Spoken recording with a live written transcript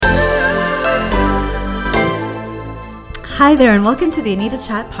Hi there, and welcome to the Anita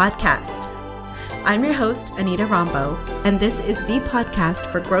Chat podcast. I'm your host, Anita Rombo, and this is the podcast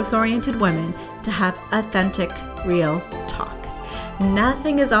for growth-oriented women to have authentic, real talk.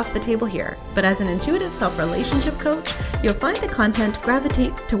 Nothing is off the table here, but as an intuitive self-relationship coach, you'll find the content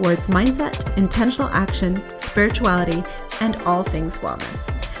gravitates towards mindset, intentional action, spirituality, and all things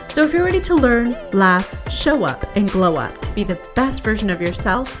wellness. So if you're ready to learn, laugh, show up, and glow up to be the best version of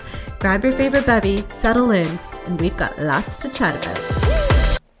yourself, grab your favorite bevy, settle in, and we've got lots to chat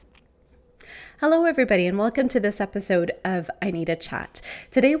about. Hello everybody, and welcome to this episode of Anita Chat.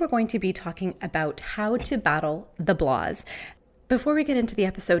 Today we're going to be talking about how to battle the blahs. Before we get into the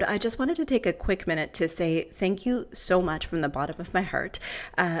episode, I just wanted to take a quick minute to say thank you so much from the bottom of my heart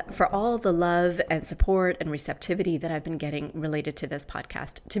for all the love and support and receptivity that I've been getting related to this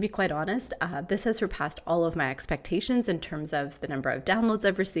podcast. To be quite honest, this has surpassed all of my expectations in terms of the number of downloads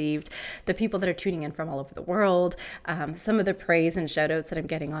I've received, the people that are tuning in from all over the world, some of the praise and shout outs that I'm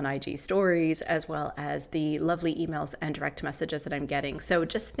getting on IG stories, as well as the lovely emails and direct messages that I'm getting. So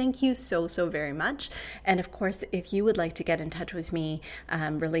just thank you so very much. And of course, if you would like to get in touch with me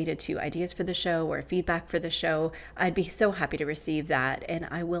related to ideas for the show or feedback for the show, I'd be so happy to receive that. And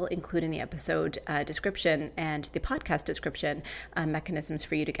I will include in the episode description and the podcast description mechanisms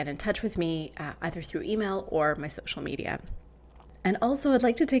for you to get in touch with me either through email or my social media. And also, I'd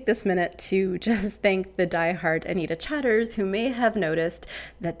like to take this minute to just thank the diehard Anita Chatters who may have noticed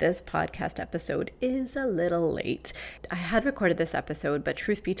that this podcast episode is a little late. I had recorded this episode, but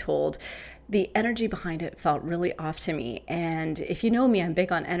truth be told, the energy behind it felt really off to me. And if you know me, I'm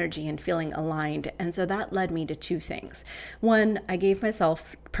big on energy and feeling aligned. And so that led me to two things. One, I gave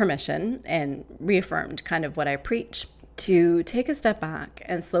myself permission and reaffirmed kind of what I preach, to take a step back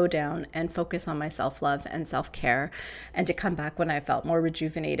and slow down and focus on my self-love and self-care, and to come back when I felt more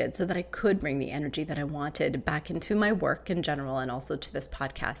rejuvenated so that I could bring the energy that I wanted back into my work in general and also to this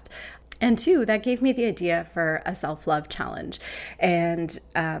podcast. And two, that gave me the idea for a self-love challenge. And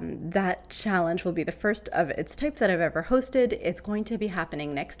that challenge will be the first of its type that I've ever hosted. It's going to be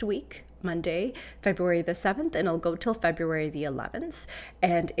happening next week, Monday, February the 7th, and it'll go till February the 11th.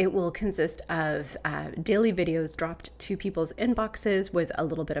 And it will consist of daily videos dropped to people's inboxes with a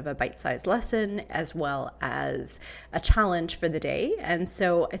little bit of a bite-sized lesson, as well as a challenge for the day. And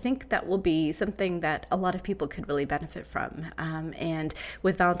so I think that will be something that a lot of people could really benefit from. And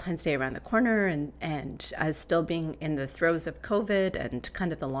with Valentine's Day around the corner and as still being in the throes of COVID and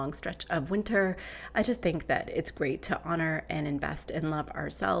kind of the long stretch of winter, I just think that it's great to honor and invest and love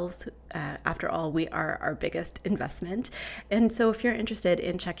ourselves. After all, we are our biggest investment. And so if you're interested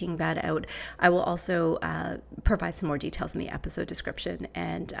in checking that out, I will also provide some more details in the episode description,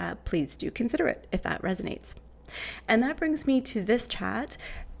 and please do consider it if that resonates. And that brings me to this chat,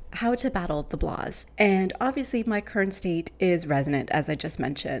 how to battle the blahs. And obviously my current state is resonant, as I just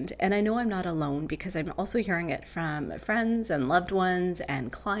mentioned. And I know I'm not alone because I'm also hearing it from friends and loved ones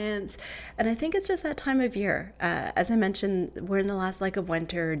and clients. And I think it's just that time of year. As I mentioned, we're in the last leg of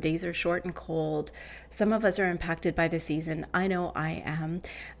winter. Days are short and cold. Some of us are impacted by the season. I know I am.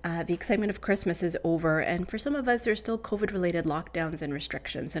 The excitement of Christmas is over. And for some of us, there's still COVID-related lockdowns and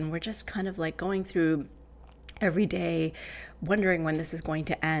restrictions. And we're just kind of like going through every day, wondering when this is going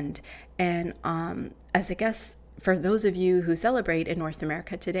to end. And as I guess for those of you who celebrate in North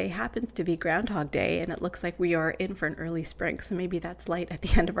America, today happens to be Groundhog Day, and it looks like we are in for an early spring. So maybe that's light at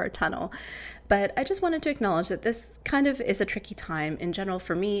the end of our tunnel. But I just wanted to acknowledge that this kind of is a tricky time in general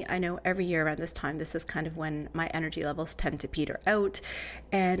for me. I know every year around this time, this is kind of when my energy levels tend to peter out.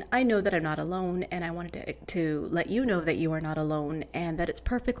 And I know that I'm not alone, and I wanted to let you know that you are not alone and that it's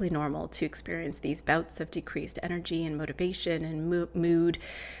perfectly normal to experience these bouts of decreased energy and motivation and mood.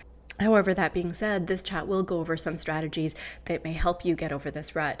 However, that being said, this chat will go over some strategies that may help you get over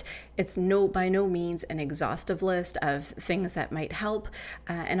this rut. It's by no means an exhaustive list of things that might help.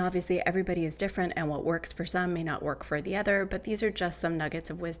 And obviously everybody is different, and what works for some may not work for the other, but these are just some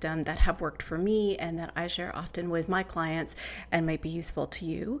nuggets of wisdom that have worked for me and that I share often with my clients and might be useful to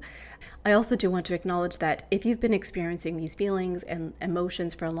you. I also do want to acknowledge that if you've been experiencing these feelings and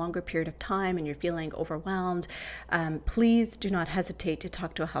emotions for a longer period of time and you're feeling overwhelmed, please do not hesitate to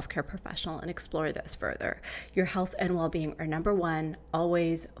talk to a healthcare professional and explore this further. Your health and well-being are number one,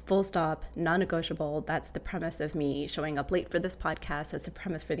 always, full stop, non-negotiable. That's the premise of me showing up late for this podcast. That's the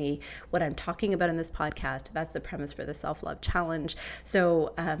premise for what I'm talking about in this podcast. That's the premise for the self-love challenge.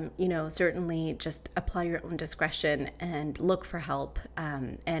 So, certainly just apply your own discretion and look for help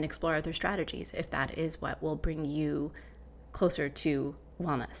and explore other strategies if that is what will bring you closer to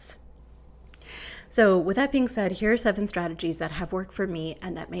wellness. So with that being said, here are 7 strategies that have worked for me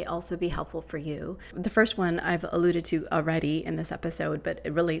and that may also be helpful for you. The first one I've alluded to already in this episode, but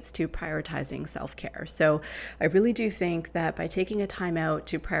it relates to prioritizing self-care. So I really do think that by taking a time out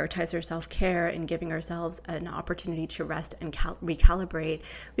to prioritize our self-care and giving ourselves an opportunity to rest and recalibrate,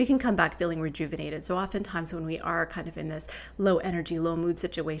 we can come back feeling rejuvenated. So oftentimes when we are kind of in this low energy, low mood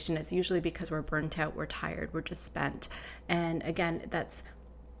situation, it's usually because we're burnt out, we're tired, we're just spent. And again,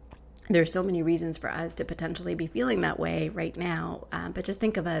 there's so many reasons for us to potentially be feeling that way right now. But just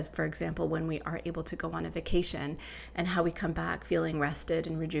think of us, for example, when we are able to go on a vacation and how we come back feeling rested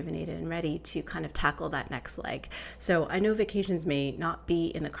and rejuvenated and ready to kind of tackle that next leg. So I know vacations may not be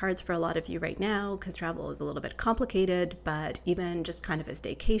in the cards for a lot of you right now because travel is a little bit complicated, but even just kind of a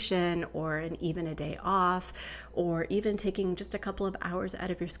staycation or even a day off, or even taking just a couple of hours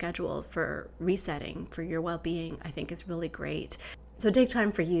out of your schedule for resetting for your well-being, I think is really great. So take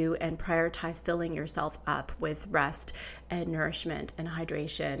time for you and prioritize filling yourself up with rest and nourishment and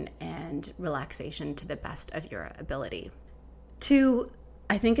hydration and relaxation to the best of your ability. 2,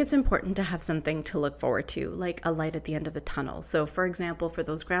 I think it's important to have something to look forward to, like a light at the end of the tunnel. So for example, for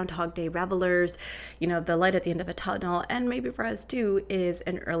those Groundhog Day revelers, the light at the end of a tunnel, and maybe for us too, is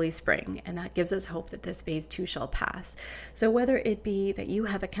an early spring. And that gives us hope that this phase 2 shall pass. So whether it be that you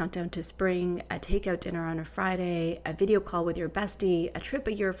have a countdown to spring, a takeout dinner on a Friday, a video call with your bestie, a trip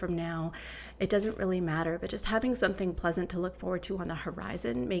a year from now, it doesn't really matter, but just having something pleasant to look forward to on the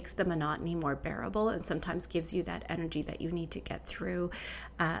horizon makes the monotony more bearable and sometimes gives you that energy that you need to get through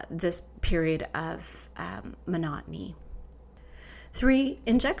this period of monotony. 3,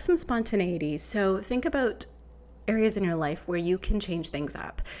 inject some spontaneity. So think about areas in your life where you can change things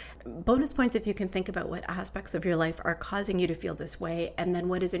up. Bonus points if you can think about what aspects of your life are causing you to feel this way, and then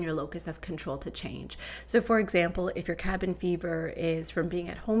what is in your locus of control to change. So for example, if your cabin fever is from being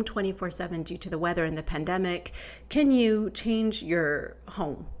at home 24/7 due to the weather and the pandemic, can you change your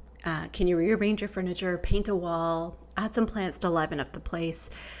home? Can you rearrange your furniture, paint a wall, add some plants to liven up the place?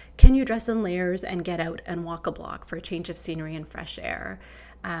 Can you dress in layers and get out and walk a block for a change of scenery and fresh air?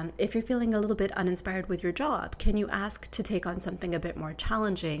 If you're feeling a little bit uninspired with your job, can you ask to take on something a bit more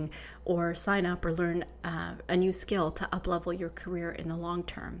challenging or sign up or learn a new skill to up-level your career in the long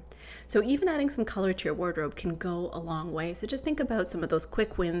term? So even adding some color to your wardrobe can go a long way. So just think about some of those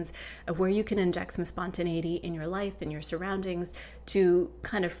quick wins of where you can inject some spontaneity in your life and your surroundings to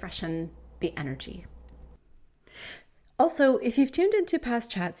kind of freshen the energy. Also, if you've tuned into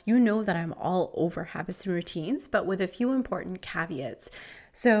past chats, you know that I'm all over habits and routines, but with a few important caveats.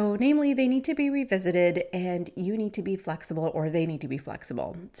 So namely, they need to be revisited and you need to be flexible, or they need to be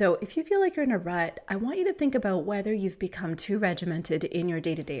flexible. So if you feel like you're in a rut, I want you to think about whether you've become too regimented in your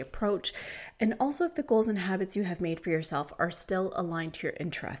day-to-day approach, and also if the goals and habits you have made for yourself are still aligned to your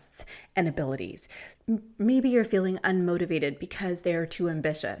interests and abilities. Maybe you're feeling unmotivated because they are too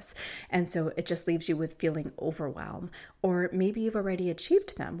ambitious, and so it just leaves you with feeling overwhelmed. Or maybe you've already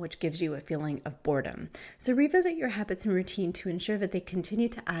achieved them, which gives you a feeling of boredom. So revisit your habits and routine to ensure that they continue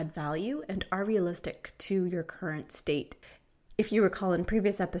to add value and are realistic to your current state. If you recall in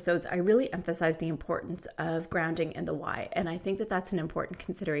previous episodes, I really emphasized the importance of grounding in the why, and I think that that's an important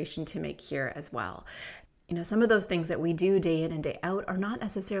consideration to make here as well. Some of those things that we do day in and day out are not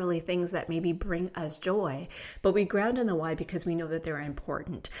necessarily things that maybe bring us joy, but we ground in the why because we know that they're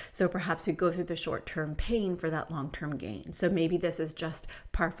important. So perhaps we go through the short-term pain for that long-term gain. So maybe this is just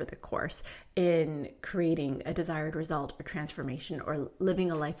par for the course in creating a desired result or transformation or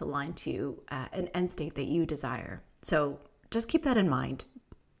living a life aligned to an end state that you desire. So just keep that in mind.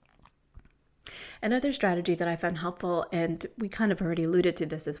 Another strategy that I found helpful, and we kind of already alluded to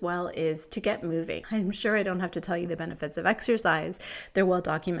this as well, is to get moving. I'm sure I don't have to tell you the benefits of exercise. They're well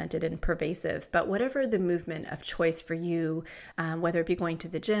documented and pervasive, but whatever the movement of choice for you, whether it be going to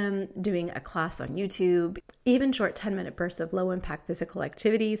the gym, doing a class on YouTube, even short 10-minute bursts of low-impact physical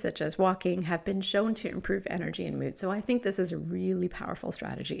activity such as walking have been shown to improve energy and mood. So I think this is a really powerful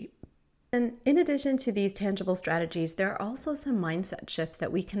strategy. And in addition to these tangible strategies, there are also some mindset shifts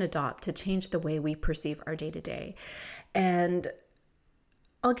that we can adopt to change the way we perceive our day-to-day. And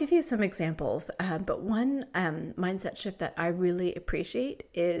I'll give you some examples, but one mindset shift that I really appreciate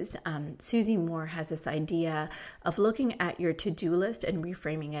is Susie Moore has this idea of looking at your to-do list and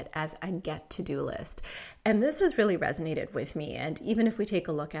reframing it as a get-to-do list. And this has really resonated with me. And even if we take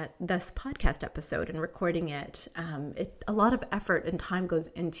a look at this podcast episode and recording it, a lot of effort and time goes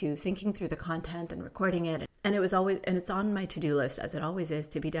into thinking through the content and recording it. And it's on my to-do list, as it always is,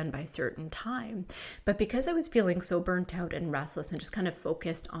 to be done by a certain time. But because I was feeling so burnt out and restless and just kind of focused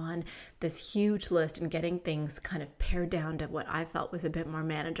focused on this huge list and getting things kind of pared down to what I felt was a bit more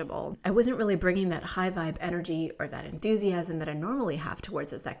manageable. I wasn't really bringing that high vibe energy or that enthusiasm that I normally have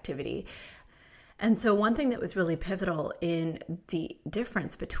towards this activity. And so one thing that was really pivotal in the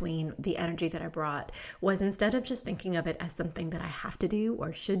difference between the energy that I brought was, instead of just thinking of it as something that I have to do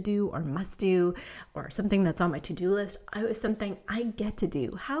or should do or must do or something that's on my to-do list, it was something I get to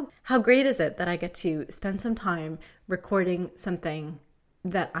do. How great is it that I get to spend some time recording something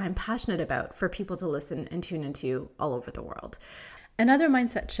that I'm passionate about for people to listen and tune into all over the world? Another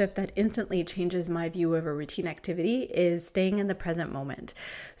mindset shift that instantly changes my view of a routine activity is staying in the present moment.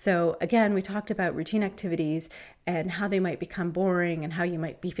 So again, we talked about routine activities and how they might become boring and how you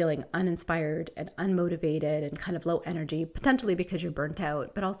might be feeling uninspired and unmotivated and kind of low energy, potentially because you're burnt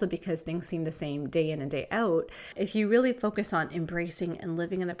out, but also because things seem the same day in and day out. If you really focus on embracing and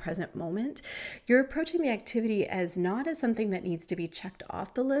living in the present moment, you're approaching the activity as not as something that needs to be checked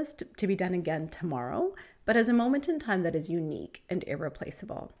off the list to be done again tomorrow, but as a moment in time that is unique and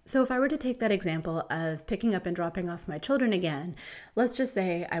irreplaceable. So if I were to take that example of picking up and dropping off my children again, let's just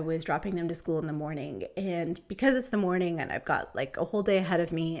say I was dropping them to school in the morning, and because it's the morning and I've got like a whole day ahead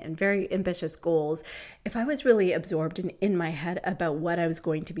of me and very ambitious goals, if I was really absorbed in my head about what I was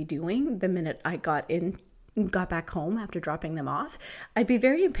going to be doing the minute I got back home after dropping them off, I'd be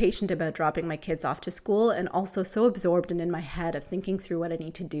very impatient about dropping my kids off to school, and also so absorbed and in my head of thinking through what I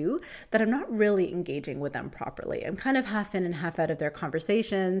need to do that I'm not really engaging with them properly. I'm kind of half in and half out of their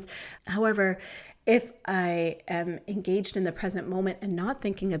conversations. However, if I am engaged in the present moment and not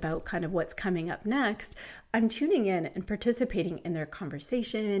thinking about kind of what's coming up next, I'm tuning in and participating in their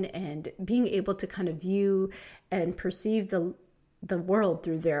conversation and being able to kind of view and perceive the world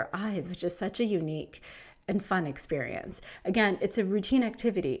through their eyes, which is such a unique and fun experience. Again, it's a routine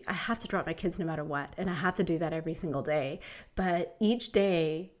activity. I have to drop my kids no matter what, and I have to do that every single day. But each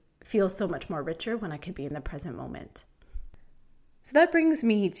day feels so much more richer when I could be in the present moment. So that brings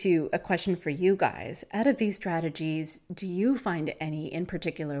me to a question for you guys. Out of these strategies, do you find any in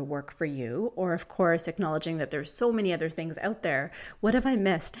particular work for you? Or of course, acknowledging that there's so many other things out there, what have I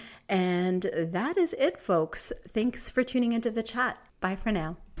missed? And that is it, folks. Thanks for tuning into the chat. Bye for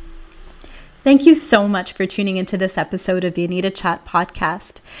now. Thank you so much for tuning into this episode of the Anita Chat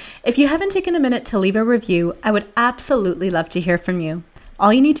podcast. If you haven't taken a minute to leave a review, I would absolutely love to hear from you.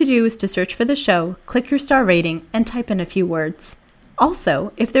 All you need to do is to search for the show, click your star rating, and type in a few words.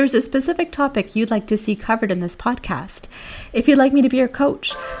 Also, if there's a specific topic you'd like to see covered in this podcast, if you'd like me to be your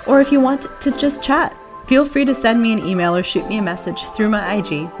coach, or if you want to just chat, feel free to send me an email or shoot me a message through my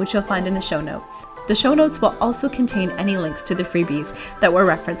IG, which you'll find in the show notes. The show notes will also contain any links to the freebies that were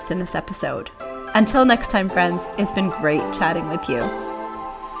referenced in this episode. Until next time, friends, it's been great chatting with you.